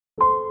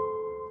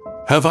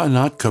Have I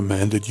not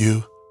commanded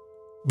you?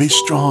 Be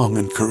strong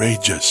and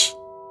courageous.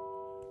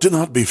 Do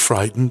not be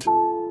frightened,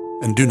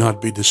 and do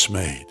not be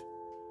dismayed.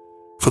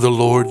 For the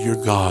Lord your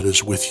God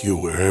is with you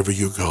wherever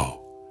you go.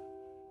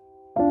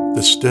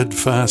 The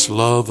steadfast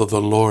love of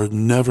the Lord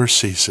never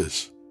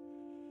ceases.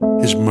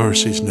 His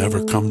mercies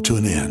never come to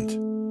an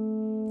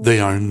end. They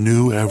are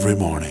new every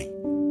morning.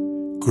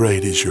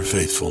 Great is your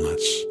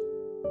faithfulness.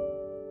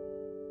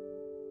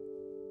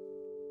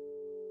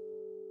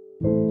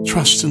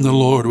 Trust in the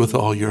Lord with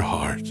all your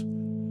heart,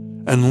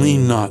 and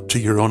lean not to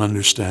your own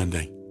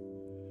understanding.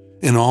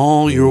 In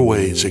all your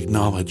ways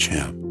acknowledge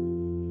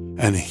him,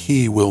 and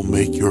he will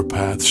make your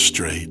path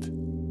straight.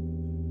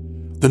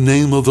 The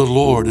name of the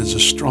Lord is a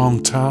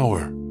strong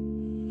tower.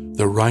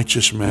 The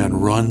righteous man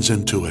runs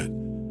into it,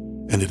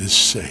 and it is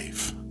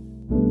safe.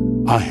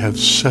 I have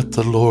set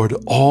the Lord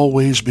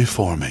always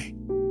before me.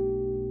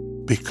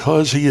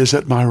 Because he is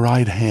at my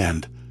right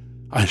hand,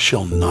 I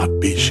shall not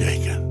be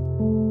shaken.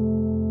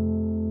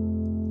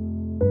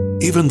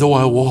 Even though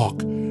I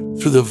walk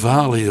through the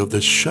valley of the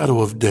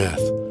shadow of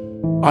death,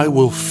 I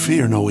will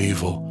fear no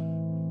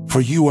evil, for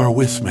you are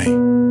with me.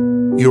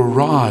 Your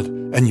rod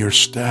and your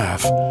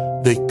staff,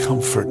 they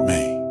comfort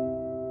me.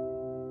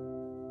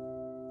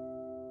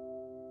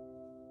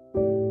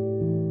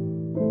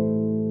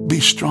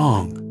 Be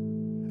strong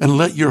and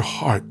let your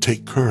heart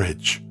take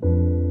courage,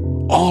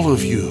 all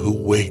of you who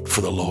wait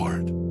for the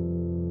Lord.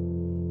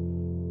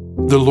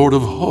 The Lord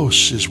of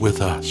hosts is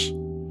with us.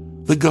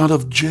 The God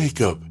of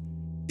Jacob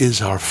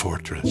is our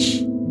fortress.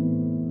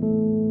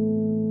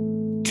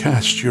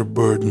 Cast your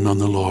burden on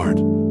the Lord,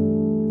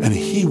 and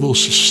he will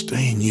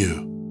sustain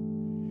you.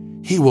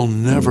 He will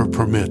never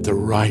permit the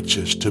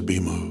righteous to be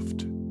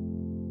moved.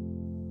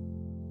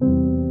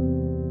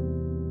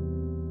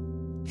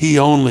 He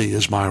only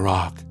is my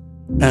rock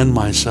and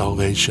my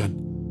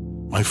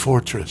salvation, my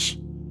fortress.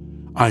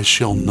 I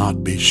shall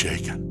not be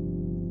shaken.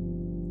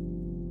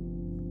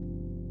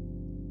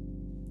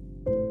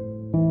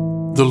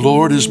 The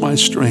Lord is my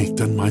strength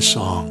and my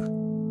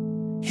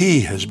song.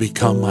 He has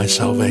become my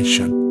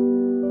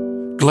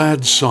salvation.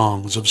 Glad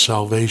songs of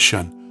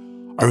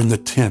salvation are in the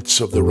tents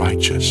of the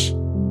righteous.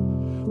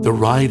 The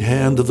right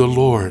hand of the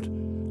Lord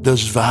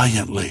does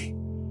valiantly.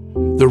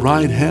 The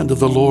right hand of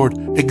the Lord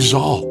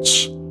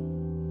exalts.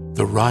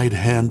 The right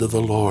hand of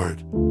the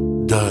Lord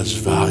does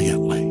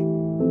valiantly.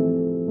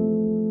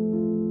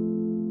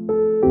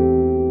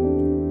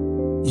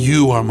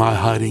 You are my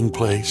hiding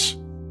place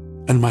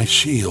and my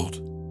shield.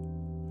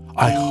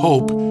 I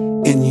hope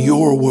in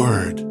your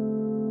word.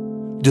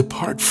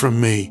 Depart from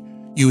me,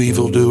 you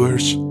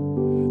evildoers,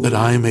 that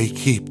I may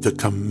keep the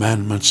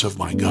commandments of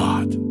my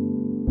God.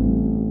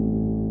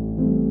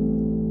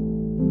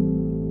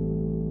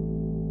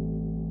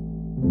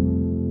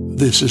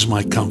 This is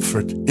my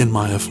comfort in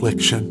my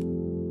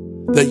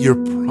affliction, that your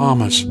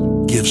promise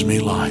gives me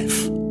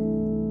life.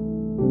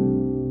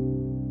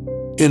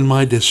 In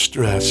my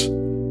distress,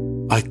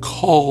 I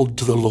called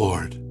to the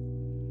Lord,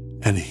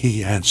 and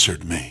he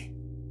answered me.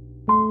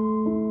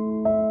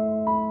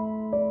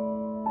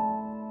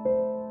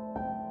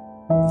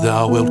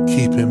 Thou wilt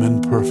keep him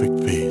in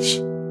perfect peace,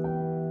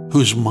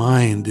 whose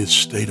mind is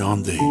stayed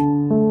on thee,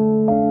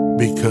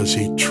 because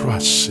he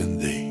trusts in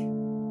thee.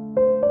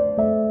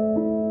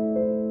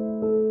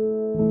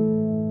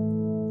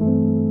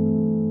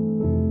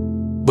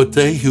 But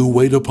they who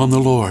wait upon the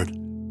Lord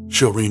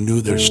shall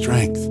renew their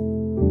strength.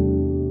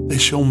 They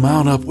shall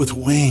mount up with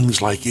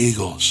wings like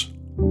eagles.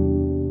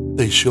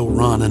 They shall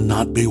run and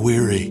not be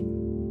weary.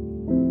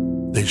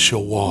 They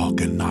shall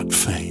walk and not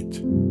faint.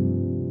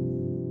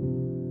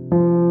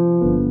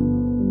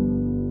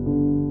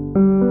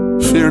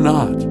 Fear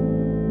not,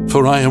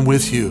 for I am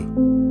with you.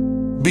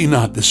 Be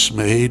not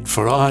dismayed,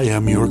 for I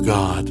am your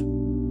God.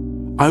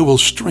 I will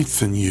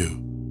strengthen you.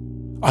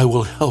 I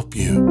will help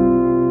you.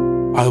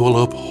 I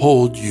will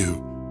uphold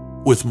you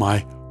with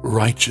my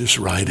righteous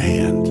right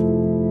hand.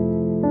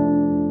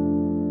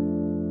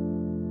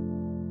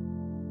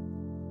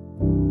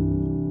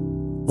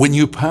 When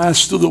you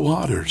pass through the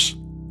waters,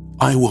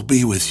 I will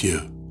be with you,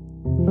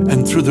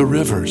 and through the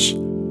rivers,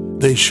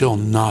 they shall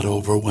not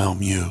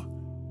overwhelm you.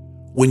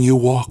 When you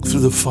walk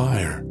through the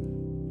fire,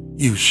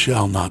 you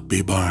shall not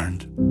be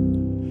burned,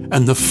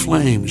 and the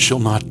flame shall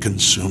not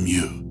consume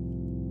you.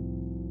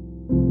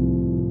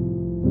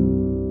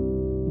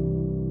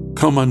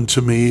 Come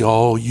unto me,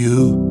 all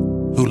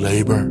you who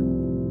labor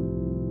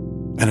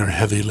and are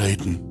heavy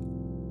laden,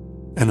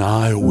 and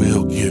I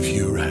will give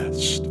you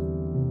rest.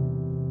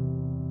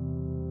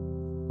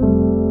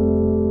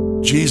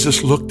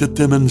 Jesus looked at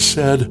them and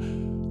said,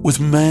 with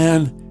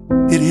man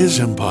it is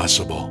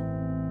impossible,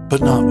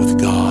 but not with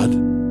God,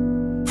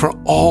 for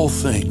all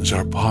things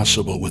are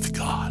possible with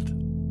God.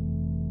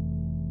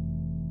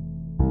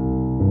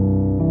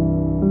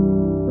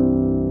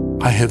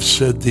 I have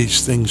said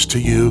these things to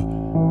you,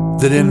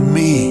 that in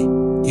me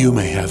you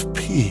may have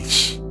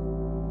peace.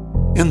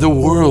 In the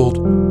world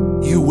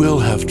you will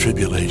have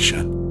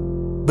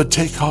tribulation, but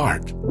take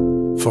heart,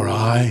 for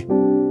I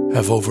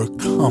have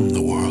overcome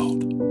the world.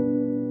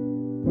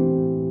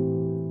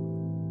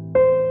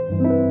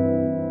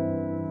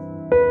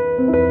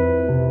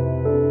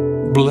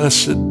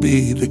 Blessed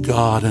be the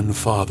God and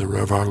Father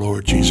of our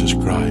Lord Jesus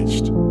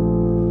Christ,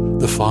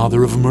 the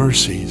Father of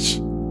mercies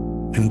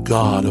and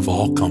God of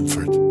all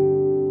comfort,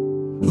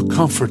 who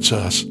comforts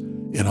us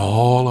in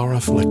all our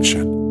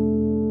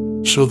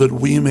affliction, so that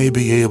we may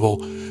be able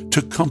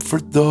to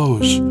comfort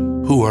those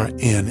who are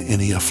in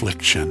any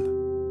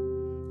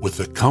affliction with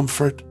the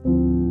comfort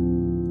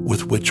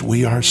with which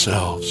we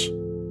ourselves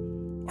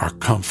are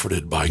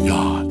comforted by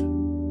God.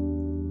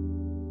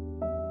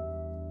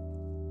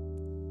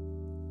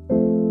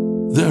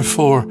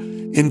 Therefore,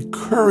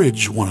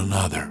 encourage one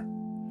another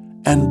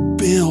and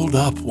build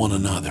up one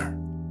another,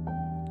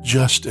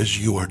 just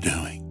as you are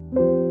doing.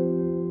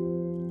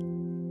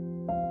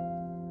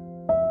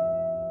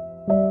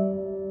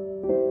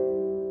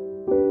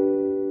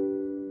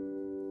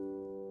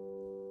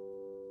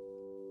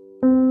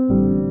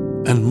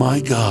 And my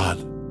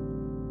God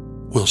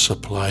will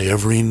supply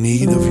every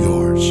need of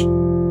yours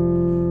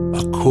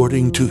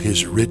according to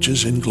his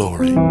riches in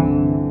glory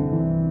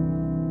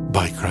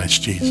by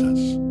Christ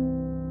Jesus.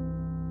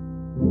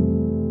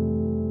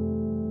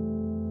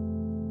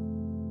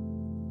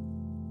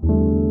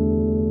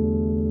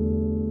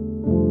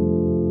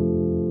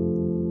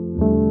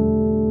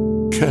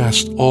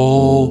 Cast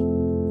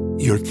all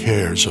your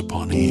cares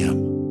upon him,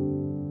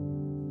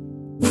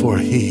 for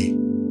he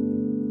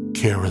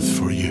careth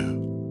for you.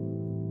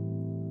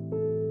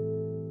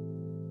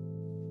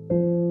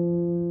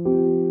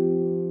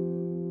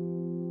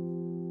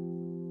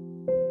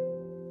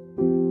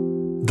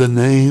 The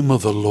name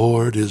of the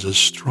Lord is a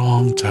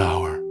strong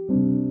tower.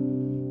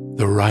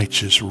 The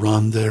righteous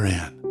run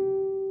therein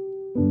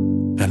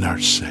and are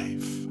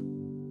safe.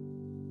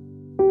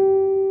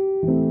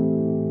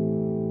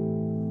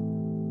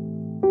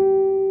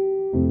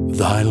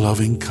 Thy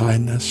loving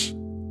kindness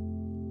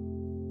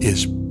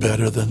is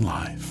better than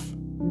life.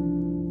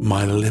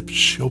 My lips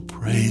shall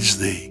praise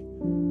thee.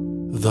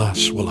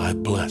 Thus will I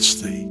bless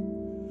thee.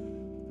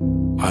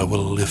 I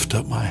will lift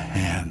up my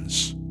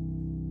hands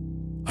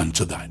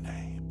unto thy name.